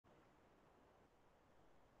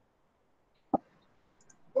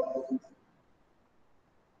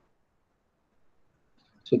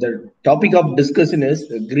So the topic of discussion is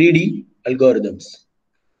greedy algorithms.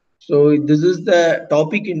 So this is the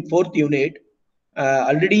topic in fourth unit.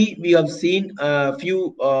 Already we have seen a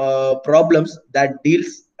few problems that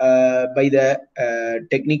deals by the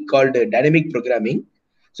technique called dynamic programming.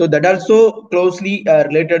 So that also closely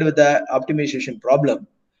related with the optimization problem.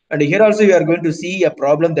 And here also you are going to see a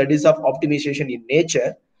problem that is of optimization in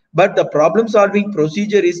nature, but the problem solving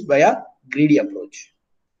procedure is via greedy approach.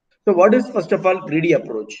 So what is first of all greedy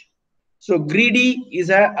approach? So greedy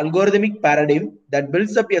is an algorithmic paradigm that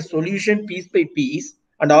builds up a solution piece by piece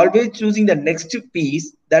and always choosing the next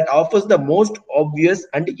piece that offers the most obvious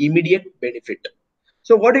and immediate benefit.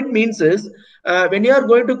 So what it means is when you are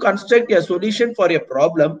going to construct a solution for a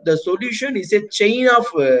problem, the solution is a chain of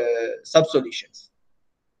sub-solutions.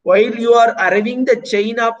 While you are arriving the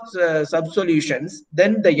chain of sub-solutions,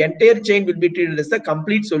 then the entire chain will be treated as the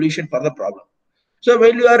complete solution for the problem. So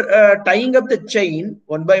while you are tying up the chain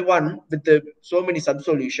one by one with so many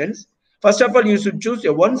sub-solutions, first of all, you should choose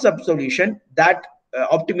a one sub-solution that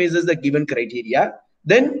optimizes the given criteria.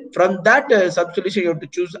 Then from that sub-solution, you have to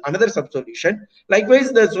choose another sub-solution.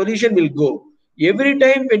 Likewise, the solution will go. Every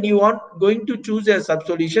time when you are going to choose a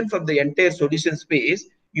sub-solution from the entire solution space,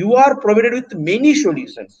 you are provided with many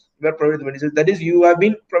solutions. You are provided with many solutions. That is, you have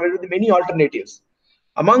been provided with many alternatives.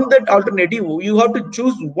 Among that alternative, you have to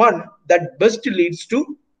choose one that best leads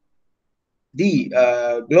to the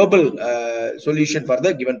global solution for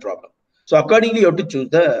the given problem. So accordingly, you have to choose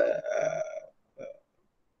the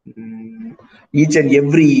each and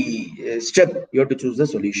every step you have to choose the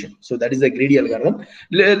solution. So that is the greedy algorithm.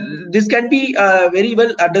 This can be very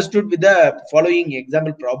well understood with the following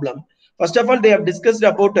example problem. First of all, they have discussed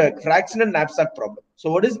about a fractional knapsack problem.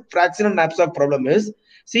 So what is fractional knapsack problem is,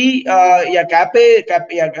 see, a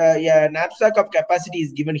knapsack of capacity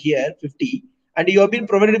is given here 50, and you have been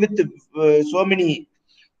provided with so many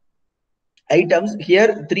items.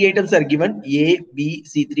 Here 3 items are given, A, B,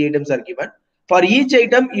 C. 3 items are given. For each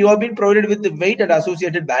item, you have been provided with the weight and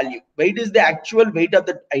associated value. Weight is the actual weight of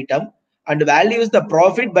the item, and value is the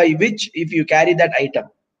profit by which if you carry that item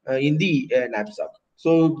in the knapsack.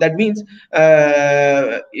 So that means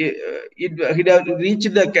it has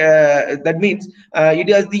reached the that means it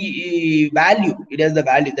has the value. It has the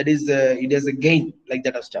value, that is it has a gain, like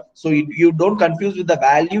that of stuff. So you don't confuse with the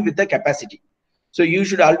value with the capacity. So you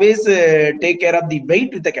should always take care of the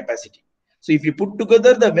weight with the capacity. So if you put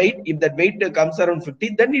together the weight, if that weight comes around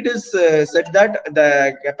 50, then it is said that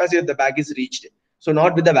the capacity of the bag is reached. So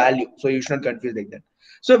not with the value. So you should not confuse like that.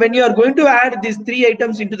 So when you are going to add these 3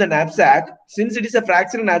 items into the knapsack, since it is a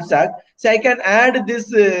fractional knapsack, so I can add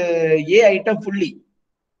this A item fully,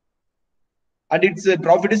 and its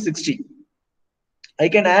profit is 60. I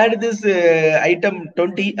can add this item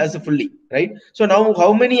 20 as a fully, right? So now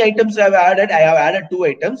how many items I have added? I have added 2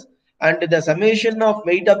 items, and the summation of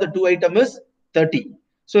weight of the 2 items is 30.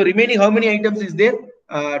 So remaining how many items is there?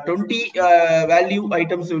 20 value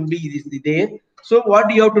items will be there. So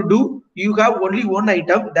what you have to do? You have only one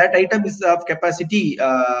item. That item is of capacity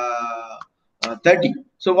 30.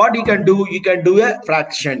 So what you can do? You can do a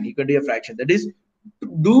fraction. You can do a fraction. That is,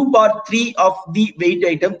 do part 3 of the weight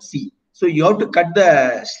item C. So you have to cut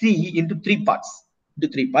the C into 3 parts.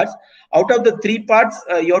 Out of the 3 parts,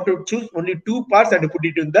 you have to choose only 2 parts and put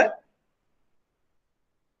it in the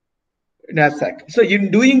knapsack. So in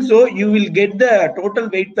doing so, you will get the total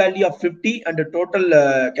weight value of 50 and the total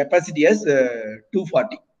capacity as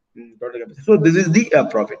 240. Total capacity. So this is the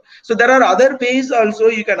profit. So there are other ways also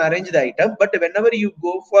you can arrange the item, but whenever you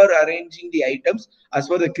go for arranging the items as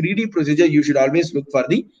per the greedy procedure, you should always look for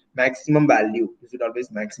the maximum value. You should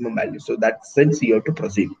always maximum value. So that sense you have to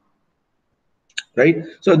proceed. Right.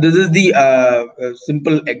 So this is the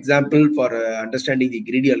simple example for understanding the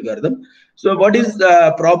greedy algorithm. So what is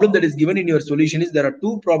the problem that is given in your solution is there are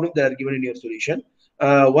 2 problems that are given in your solution.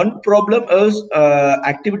 One problem is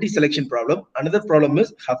activity selection problem. Another problem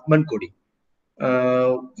is Huffman coding.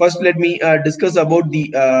 First, let me discuss about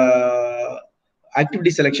the activity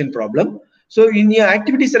selection problem. So in the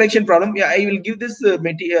activity selection problem, yeah, I will give this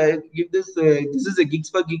material. This is a Geeks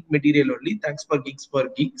for Geek material only. Thanks for Geeks for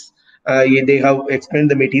Geeks. Yeah, they have explained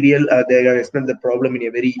the material. They have explained the problem in a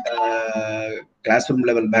very classroom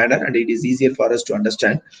level manner, and it is easier for us to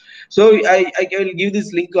understand. So I will give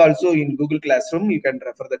this link also in Google Classroom. You can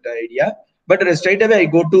refer that idea. But straight away I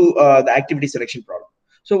go to the activity selection problem.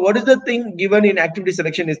 So what is the thing given in activity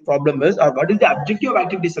selection is problem is, or what is the objective of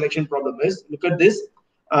activity selection problem is? Look at this.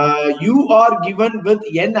 You are given with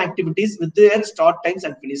n activities with their start times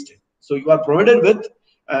and finish time. So you are provided with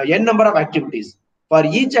n number of activities. For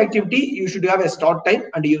each activity, you should have a start time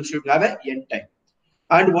and you should have a end time.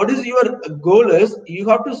 And what is your goal is you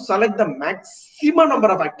have to select the maximum number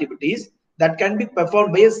of activities that can be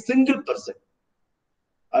performed by a single person,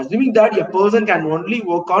 assuming that a person can only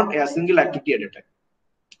work on a single activity at a time.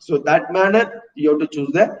 So that manner you have to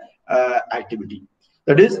choose the activity.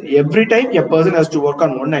 That is, every time a person has to work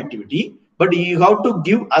on one activity, but you have to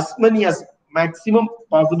give as many as maximum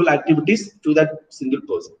possible activities to that single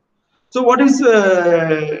person. So what is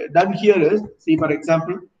done here is, see, for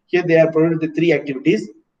example, here they are provided the 3 activities,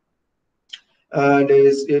 and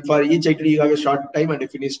for each activity you have a short time and a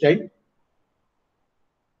finish time.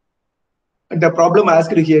 And the problem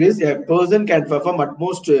asked here is a person can perform at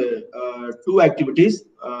most 2 activities,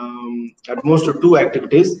 at most 2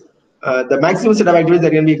 activities. The maximum set of activities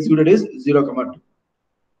that can be executed is 0, 2.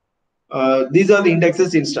 These are the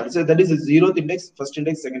indexes instance. So that is the 0th index, first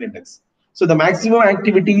index, second index. So the maximum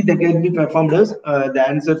activity that can be performed is the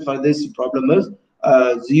answer for this problem is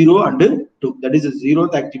 0 and 2. That is the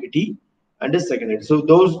 0th activity and the second index. So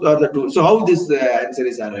those are the 2. So how this answer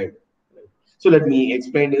is arrived? So let me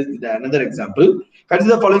explain this with another example.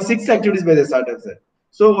 Consider the following 6 activities by the start answer.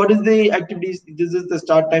 So what is the activities? This is the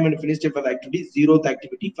start time and finish time for the activity. 0th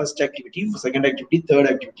activity, first activity, second activity, third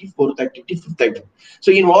activity, fourth activity, fifth activity.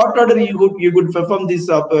 So in what order you could perform this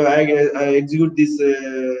execute this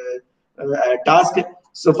task?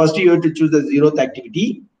 So first you have to choose the 0th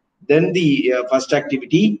activity, then the first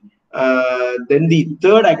activity, then the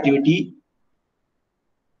third activity,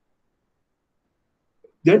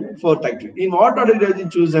 then fourth activity. In what order it has been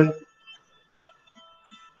chosen?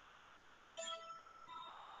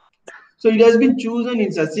 So it has been chosen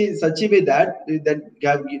in such a way that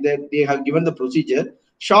they have given the procedure.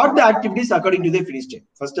 Sort the activities according to their finish time.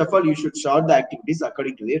 First of all, you should sort the activities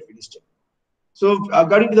according to their finish time. So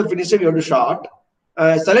according to the finish time, you have to sort.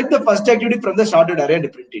 Select the first activity from the sorted array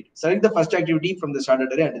and print it. Select the first activity from the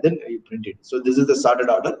sorted array and then you print it. So this is the sorted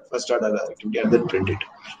order, first order activity, and then print it.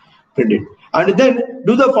 And then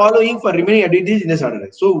do the following for remaining activities in the sorted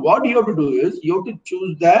array. So what you have to do is you have to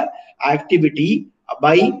choose the activity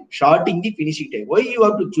by shorting the finishing time. Why you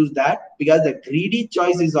have to choose that? Because the greedy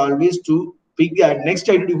choice is always to pick the next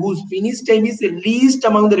activity whose finish time is the least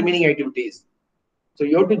among the remaining activities. So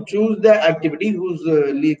you have to choose the activity whose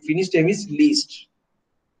finish time is least.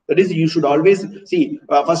 That is, you should always see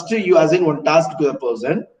first you assign one task to the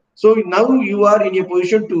person. So now you are in a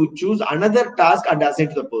position to choose another task and assign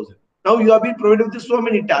to the person. Now you have been provided with so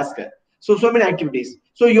many tasks, so many activities.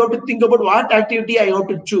 So you have to think about what activity I have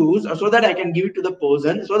to choose so that I can give it to the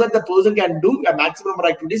person, so that the person can do a maximum number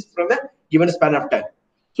of activities from a given span of time.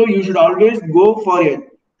 So you should always go for an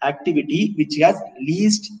activity which has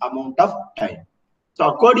least amount of time. So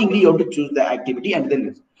accordingly, you have to choose the activity and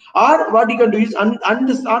then or what you can do is and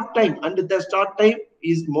the start time, and the start time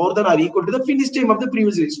is more than or equal to the finish time of the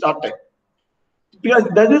previous start time, because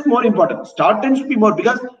that is more important. Start time should be more,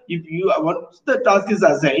 because if you once the task is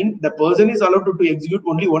assigned, the person is allowed to execute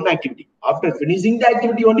only one activity. After finishing the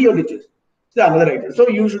activity, only you have to choose another activity. So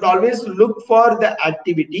you should always look for the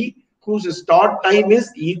activity whose start time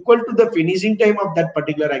is equal to the finishing time of that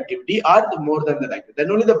particular activity or more than that activity.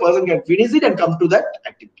 Then only the person can finish it and come to that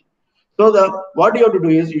activity. So what you have to do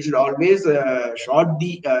is you should always short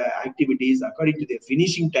the activities according to the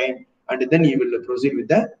finishing time, and then you will proceed with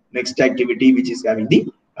the next activity, which is having the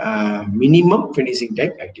minimum finishing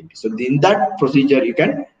time activity. So in that procedure, you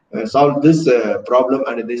can solve this problem,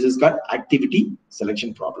 and this is called activity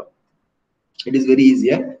selection problem. It is very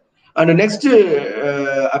easier. And the next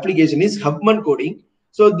application is Huffman coding.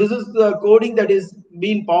 So this is the coding that is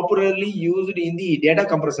being popularly used in the data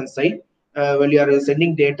compression side. When you are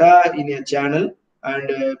sending data in a channel,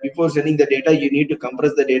 and before sending the data, you need to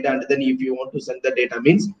compress the data, and then if you want to send the data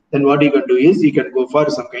means, then what you can do is you can go for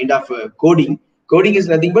some kind of coding. Coding is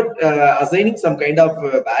nothing but assigning some kind of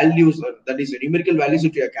values, that is numerical values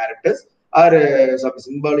to your characters, or some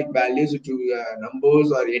symbolic values to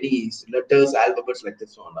numbers or any letters, alphabets, like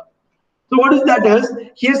this on. So what is that is,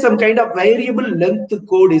 here some kind of variable length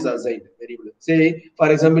code is assigned. Variable. Say, for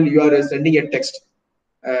example, you are sending a text.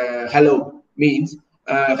 Hello means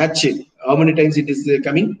H. How many times it is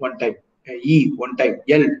coming? One time. E one time.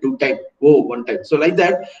 L two time. O one time. So like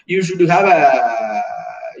that, you should have a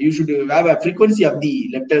frequency of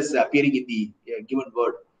the letters appearing in the given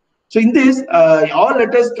word. So in this, all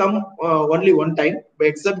letters come only one time,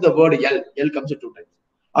 except the word L. L comes two times.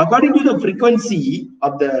 According to the frequency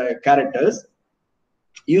of the characters,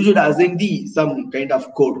 you should assign some kind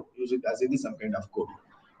of code. You should assign some kind of code,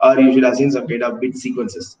 or you should assign some kind of bit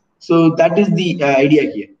sequences. So that is the idea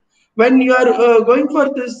here. When you are going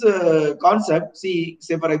for this concept, say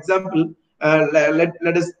for example,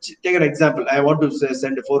 Let us take an example. I want to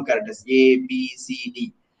send 4 characters A, B, C,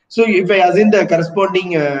 D. So if I assign the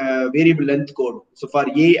corresponding variable length code, so for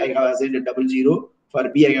A I have assigned a 00, for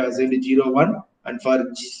B I have assigned a 01, and for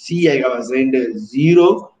C I have assigned a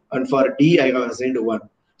 0, and for D I have assigned a 1.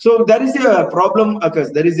 So there is a problem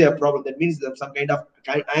occurs. There is a problem. That means that some kind of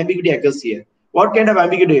ambiguity occurs here. What kind of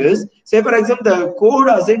ambiguity is? Say for example, the code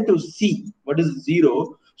assigned to C, what is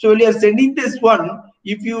 0. So when you are sending this one,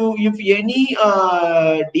 if any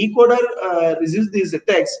decoder receives this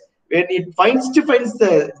text, when it finds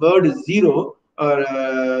the word 0 or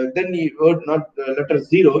then the word not letter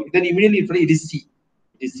 0, then immediately it is C.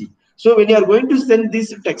 It is C. So when you are going to send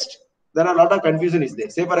this text, there are a lot of confusion is there.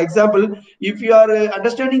 Say for example, if you are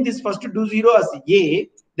understanding this first 20 as A,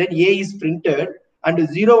 then A is printed, and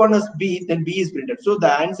 01 as B, then B is printed. So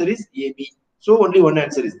the answer is AB. So only one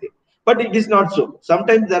answer is there. But it is not so.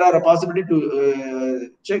 Sometimes there are a possibility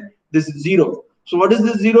to check this 0. So what is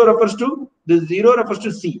this 0 refers to? This 0 refers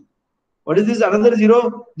to C. What is this another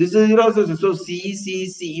 0? This is 0. So C, C,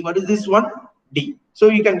 C. What is this one? D. So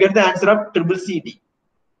you can get the answer of triple C, D.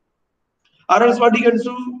 Or else what you can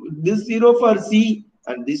do, this 0 for C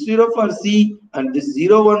and this 0 for C and this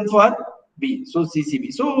 01 for B. So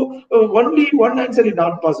CCB. So only one answer is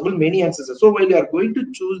not possible, many answers are. So while you are going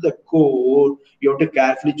to choose the code, you have to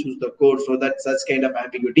carefully choose the code so that such kind of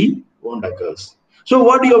ambiguity won't occur. So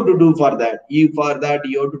what do you have to do for that? You have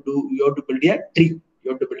to build a tree.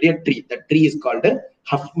 You have to build a tree. The tree is called a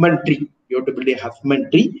Huffman tree. You have to build a Huffman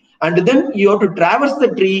tree, and then you have to traverse the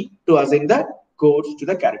tree to assign the codes to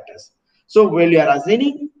the characters. So while you are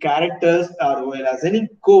assigning characters or while assigning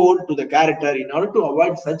code to the character, in order to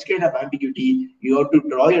avoid such kind of ambiguity, you have to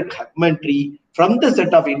draw a Huffman tree from the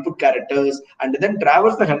set of input characters and then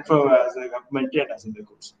traverse the Huffman tree and assign the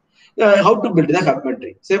codes. How to build the Huffman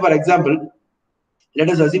tree? Say for example, let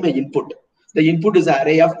us assume an input. The input is an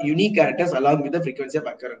array of unique characters along with the frequency of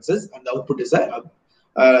occurrences, and the output is the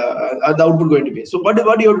output going to be. So what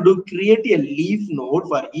you have to do? Create a leaf node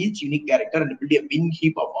for each unique character and build a bin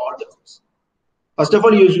heap of all the nodes. First of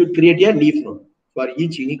all, you should create a leaf node for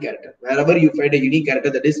each unique character. Wherever you find a unique character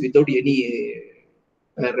that is without any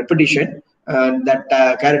repetition, and that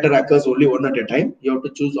character occurs only one at a time, you have to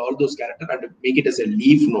choose all those characters and make it as a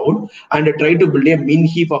leaf node and try to build a min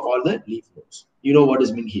heap of all the leaf nodes. You know what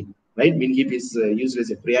is min heap, right? Min heap is used as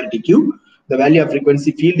a priority queue. The value of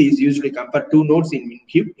frequency field is usually compared two nodes in min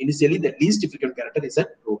heap. Initially, the least frequent character is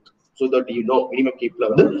at root, so that you know minimum heap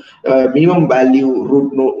level, minimum value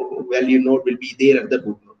root node value node will be there at the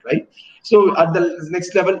root node, right? So at the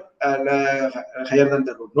next level, higher than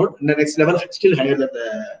the root node, and the next level still higher than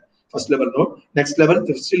the first level node. Next level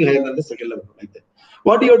still higher than the second level node, like that.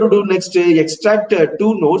 What do you have to do next? Extract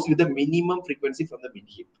two nodes with the minimum frequency from the min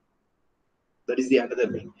heap. That is the another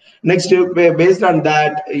thing. Next, based on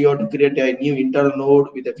that, you have to create a new internal node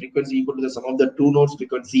with a frequency equal to the sum of the two nodes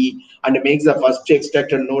frequency, and makes the first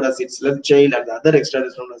extracted node as its left child and the other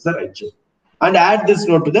extracted node as the right child, and add this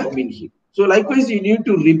node to the min heap. So likewise, you need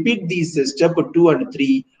to repeat these step 2 and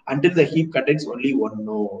 3 until the heap contains only one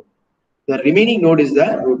node. The remaining node is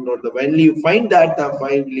the root node. When you find that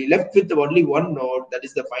finally left with only one node, that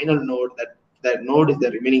is the final node. That node is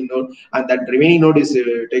the remaining node, and that remaining node is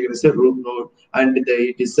taken as a root node, and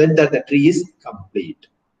it is said that the tree is complete,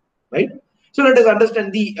 right? So let us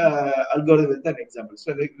understand the algorithm with an example.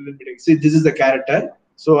 So see, this is the character.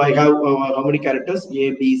 So I have how many characters?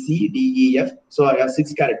 A, B, C, D, E, F. So I have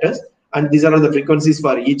 6 characters, and these are the frequencies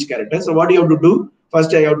for each character. So what do you have to do?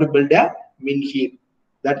 First, I have to build a min heap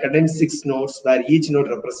that contains 6 nodes, where each node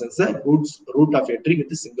represents a root of a tree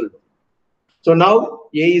with a single node. So now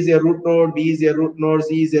A is a root node, B is a root node,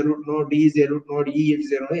 C is a root node, D is a root node, E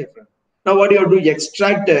is a root node. Now what do you have to do?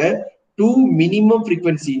 Extract two minimum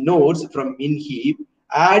frequency nodes from min heap,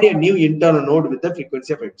 add a new internal node with the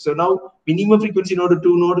frequency of 5. So now minimum frequency node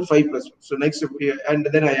 2 node 5 plus 1. So next, and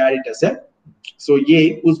then I add it as a, so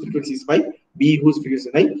A whose frequency is 5, B whose frequency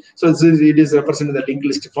is 9. So it is represented in the linked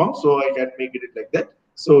list form. So I can make it like that.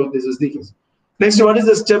 So this is the first. Next, what is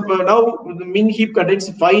the step? Now the min heap contains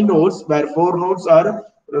 5 nodes, where 4 nodes are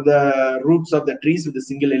the roots of the trees with a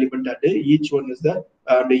single element, and each one is the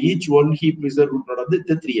each one heap is the root node of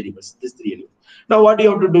the 3 elements. This 3 elements. Now what do you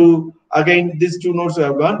have to do? Again, these 2 nodes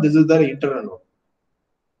have gone. This is the internal node.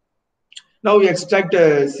 Now we extract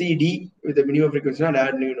CD with the minimum frequency and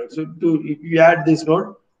add new node. So if you add this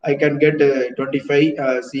node, I can get 25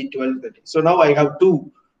 C12 30. So now I have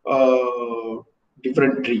two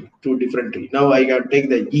different tree. Now I can take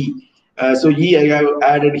the E. So E I have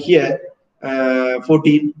added here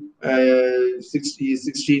 14.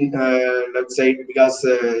 16 left side, because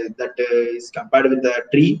that is compared with the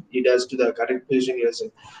tree, it has to the correct position has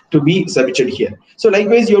to be submitted here. So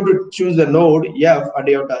likewise, you have to choose the node F and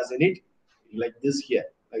you have to assign it like this here,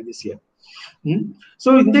 like this here.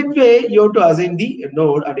 So in that way, you have to assign the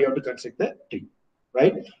node and you have to construct the tree,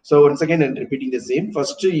 right? So once again, I'm repeating the same.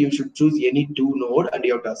 First, you should choose any two node and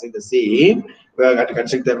you have to assign the same. We are going to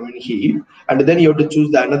construct them in heap, and then you have to choose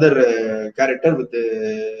the another character with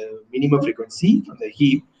the minimum frequency from the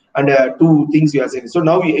heap, and two things you assign. So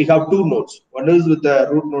now you have two nodes. One is with the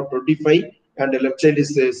root node 25, and the left child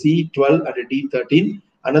is C12 and D13.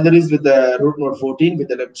 Another is with the root node 14 with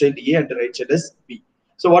the left child A and the right child is B.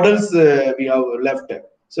 So what else we have left?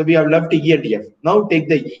 So we have left E and F. Now take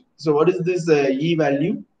the E. So what is this E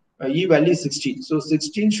value? E value is 16. So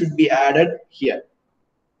 16 should be added here.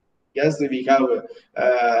 Yes, we have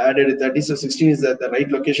added 30. So 16 is the right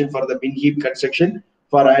location for the bin heap construction.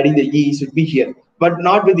 For adding the E should be here, but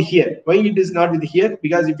not with here. Why it is not with here?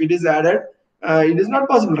 Because if it is added, it is not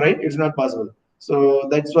possible, right? It's not possible. So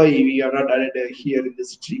that's why we are not added here in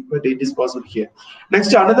this tree, but it is possible here.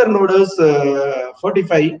 Next, another node is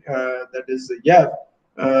 45. That is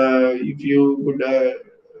if you could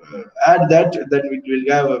add that, then it will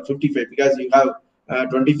have 55, because you have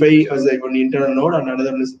 25 as a one internal node and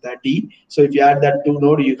another one is 30. So if you add that two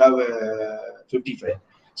node, you have 55.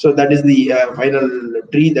 So that is the final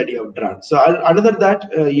tree that you have drawn. So another that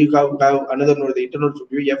you have another node, the internal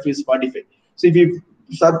F is 45. So if you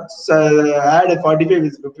add a 45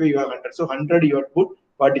 is 50, you have 100. So 100 you have put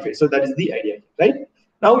 45. So that is the idea, right?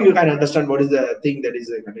 Now you can understand what is the thing that is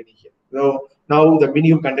containing here. Now the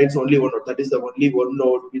menu contains only one node. That is the only one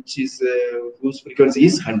node which is whose frequency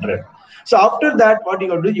is 100. So after that, what you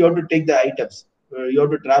have to do, you have to take the items. You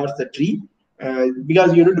have to traverse the tree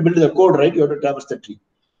because you need to build the code, right? You have to traverse the tree.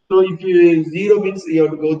 So if you 0 means you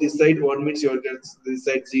have to go this side, 1 means you have to get this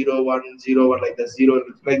side 0, 1, 0, 1 like that, 0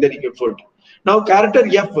 like that you can put. Now character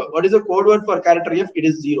F, what is the code word for character F? It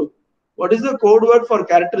is 0. What is the code word for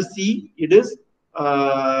character C? It is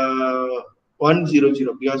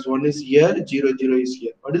 100, because 1 is here, 00 is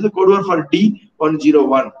here. What is the code word for D?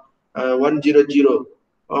 101, 100.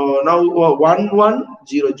 Now 1100,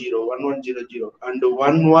 1100, and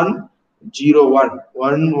 1101,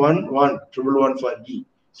 111, 111 for E.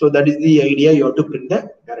 So that is the idea. You have to print the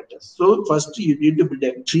characters. So first you need to build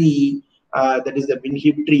a tree, that is the bin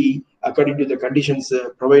heap tree according to the conditions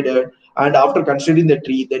provided. And after constructing the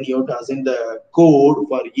tree, then you have to assign the code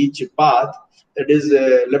for each path. That is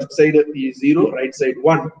left side is 0, right side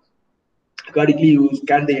 1. Accordingly, you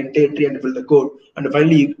scan the entire tree and fill the code, and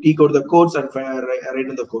finally you decode the codes and write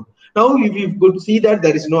in the code. Now, if you could see that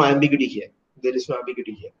there is no ambiguity here, there is no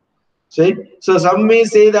ambiguity here. Right? So some may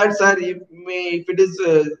say that, sir, if it is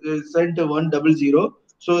sent 100,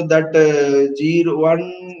 so that 1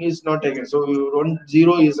 is not taken. So 10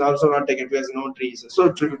 is also not taken because no trees.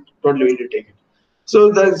 So totally we will take it.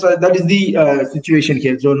 So that is the situation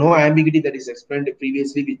here. So no ambiguity that is explained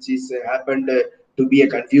previously, which is happened to be a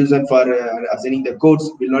confusion for assigning the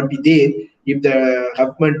codes, will not be there if the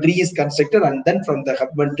Huffman tree is constructed and then from the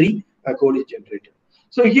Huffman tree a code is generated.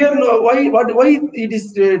 So here, why it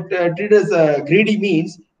is treated as greedy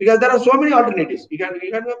means, because there are so many alternatives. You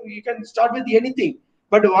can start with anything,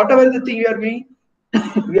 but whatever the thing you are doing,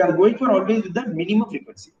 we are going for always with the minimum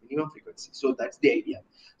frequency. So that's the idea.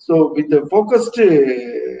 So with the focused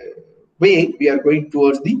way, we are going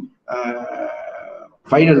towards the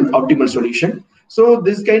final optimal solution. So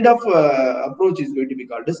this kind of approach is going to be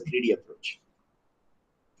called as greedy approach.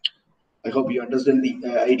 I hope you understand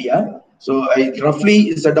the idea. So I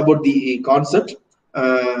roughly said about the concept.